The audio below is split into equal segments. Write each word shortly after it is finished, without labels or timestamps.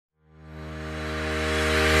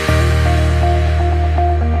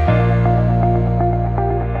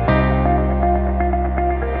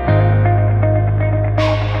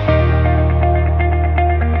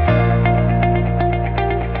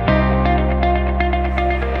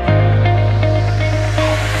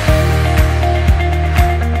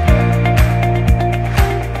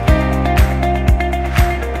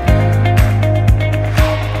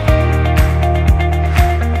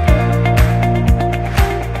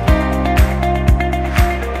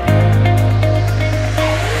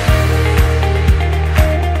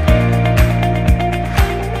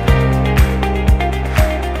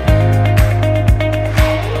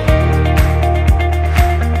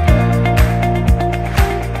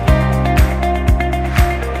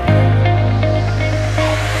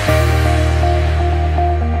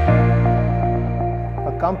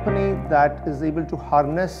that is able to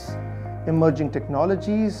harness emerging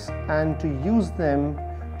technologies and to use them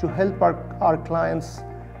to help our clients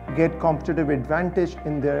get competitive advantage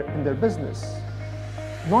in their business.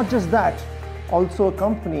 Not just that, also a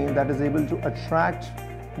company that is able to attract,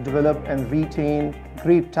 develop and retain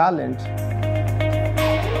great talent.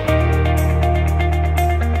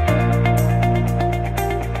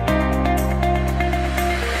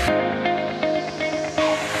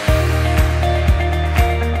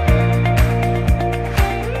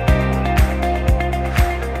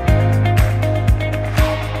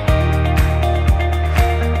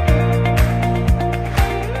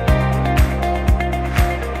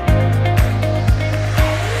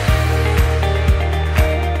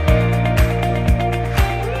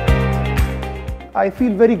 I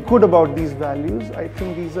feel very good about these values. I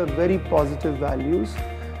think these are very positive values.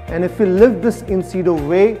 And if we live this Incedo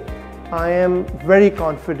way, I am very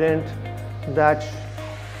confident that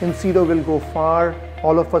Incedo will go far,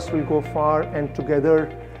 all of us will go far, and together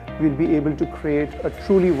we'll be able to create a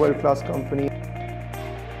truly world-class company.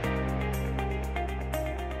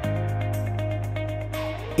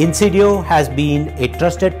 Incedo has been a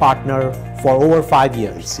trusted partner for over 5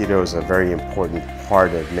 years. Incedo is a very important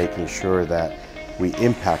part of making sure that we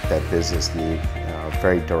impact that business need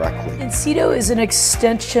very directly. Incedo is an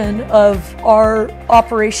extension of our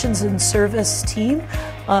operations and service team.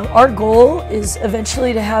 Our goal is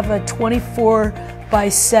eventually to have a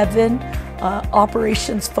 24/7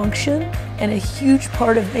 operations function, and a huge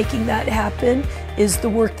part of making that happen is the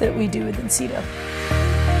work that we do with Incedo.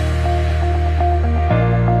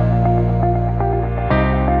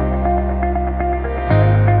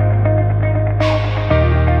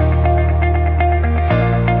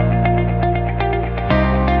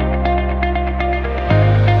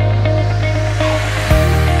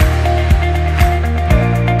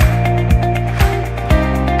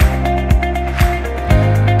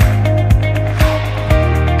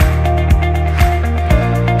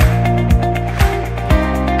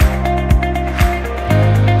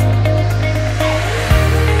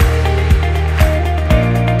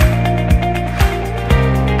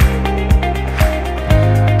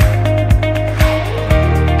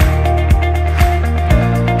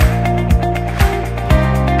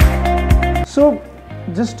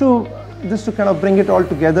 So just to kind of bring it all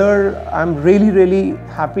together, I'm really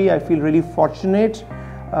happy. I feel really fortunate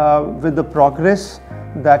with the progress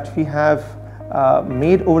that we have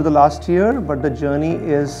made over the last year, but the journey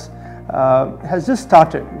has just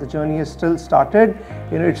started. The journey has still started.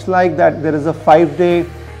 You know, it's like that there is a 5-day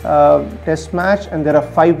test match and there are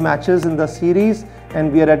 5 matches in the series,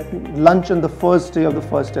 and we are at lunch on the first day of the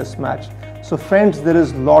first test match. So friends, there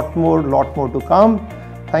is lot more to come.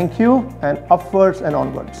 Thank you, and upwards and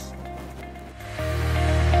onwards.